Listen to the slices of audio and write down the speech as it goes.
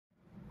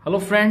Hello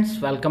friends,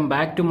 welcome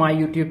back to my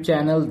YouTube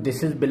channel.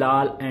 This is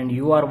Bilal and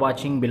you are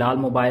watching Bilal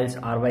Mobiles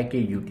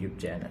RYK YouTube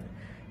channel.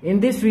 In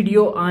this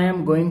video, I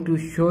am going to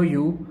show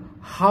you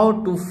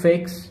how to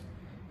fix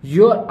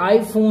your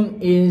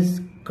iPhone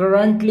is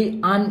currently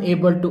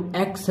unable to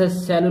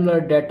access cellular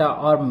data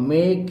or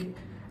make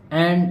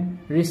and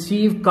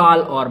receive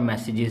call or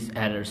messages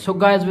error. So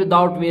guys,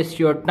 without waste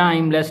your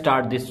time, let's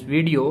start this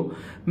video.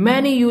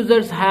 Many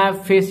users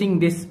have facing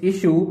this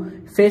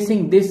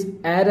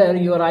error.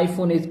 Your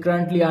iPhone is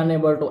currently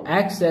unable to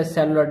access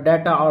cellular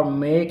data or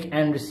make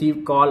and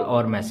receive call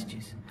or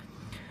messages.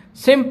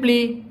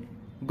 Simply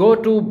go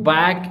to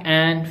back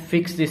and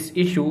fix this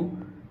issue.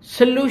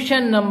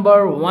 Solution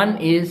number 1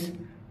 is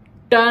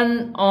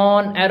turn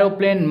on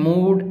aeroplane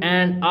mode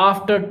and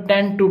after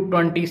 10 to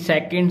 20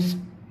 seconds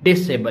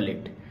disable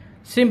it.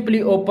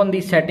 Simply open the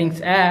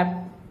settings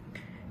app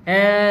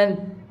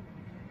and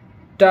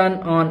turn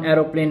on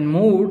aeroplane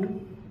mode,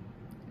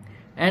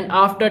 and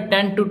after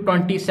 10 to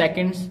 20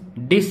 seconds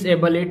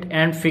disable it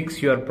and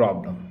fix your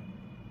problem.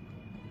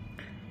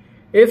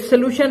 If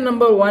solution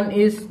number 1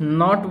 is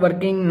not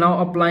working, now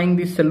applying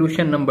the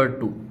solution number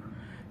 2.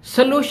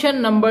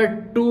 Solution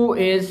number 2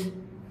 is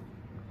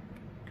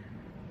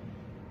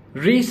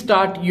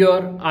restart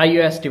your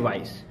iOS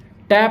device.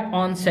 Tap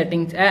on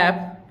settings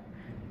app,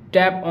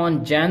 tap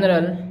on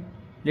general,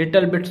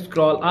 little bit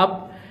scroll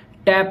up,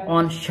 tap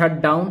on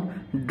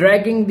shutdown,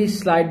 dragging the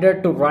slider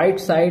to right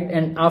side,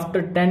 and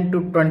after 10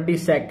 to 20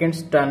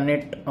 seconds turn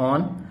it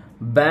on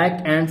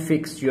back and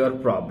fix your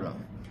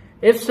problem.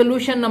 If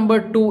solution number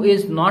 2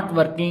 is not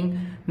working,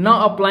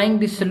 now applying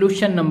the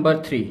solution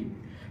number 3.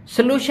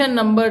 Solution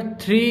number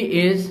 3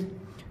 is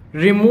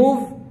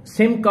remove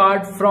SIM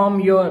card from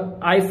your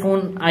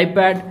iPhone,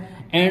 iPad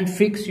and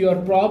fix your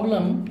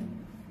problem.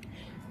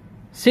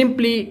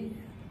 Simply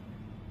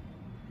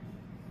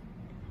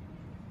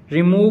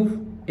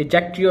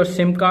eject your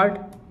SIM card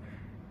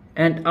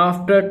and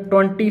after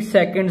 20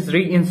 seconds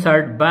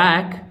reinsert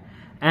back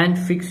and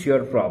fix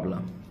your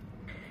problem.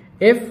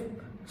 If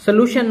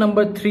solution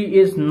number 3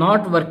 is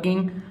not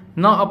working,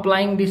 now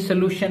applying the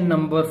solution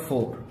number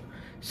 4.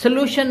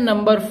 Solution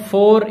number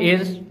 4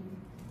 is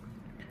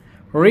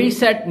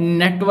reset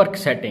network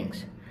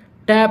settings.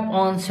 Tap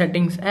on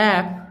settings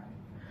app,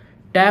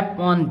 tap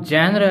on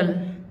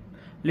general,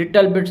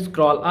 little bit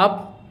scroll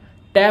up,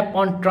 tap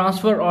on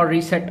transfer or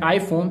reset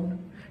iPhone,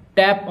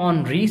 tap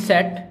on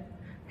reset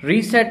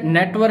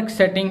network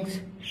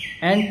settings,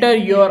 enter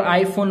your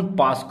iPhone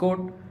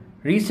passcode,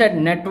 reset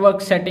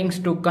network settings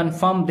to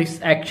confirm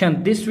this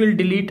action. This will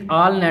delete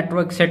all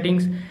network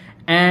settings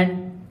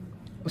and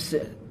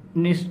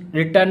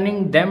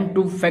returning them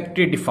to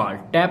factory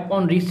default. Tap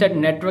on reset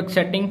network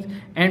settings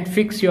and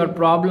fix your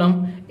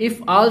problem. If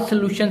all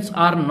solutions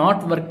are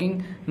not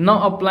working,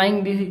 now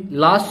applying the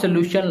last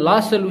solution.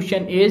 Last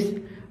solution is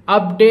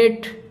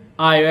update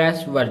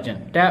iOS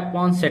version. Tap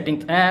on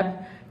settings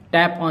app,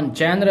 tap on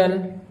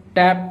general,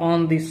 tap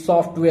on the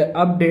software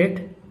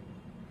update,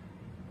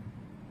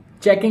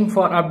 checking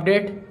for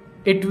update.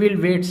 It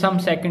will wait some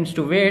seconds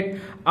to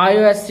wait.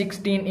 iOS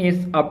 16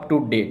 is up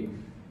to date.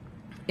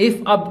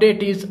 If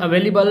update is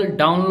available,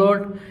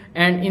 download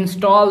and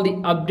install the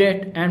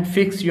update and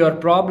fix your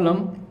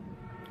problem.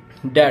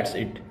 That's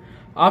it.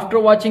 After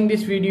watching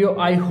this video,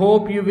 I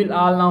hope you will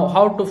all know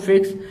how to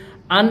fix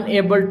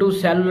unable to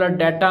cellular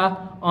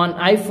data on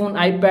iPhone,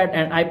 iPad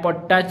and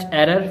iPod touch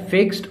error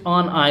fixed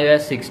on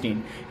iOS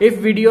 16. If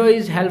video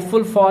is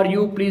helpful for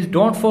you, please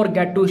don't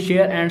forget to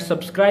share and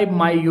subscribe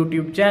my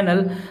YouTube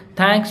channel.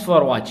 Thanks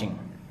for watching.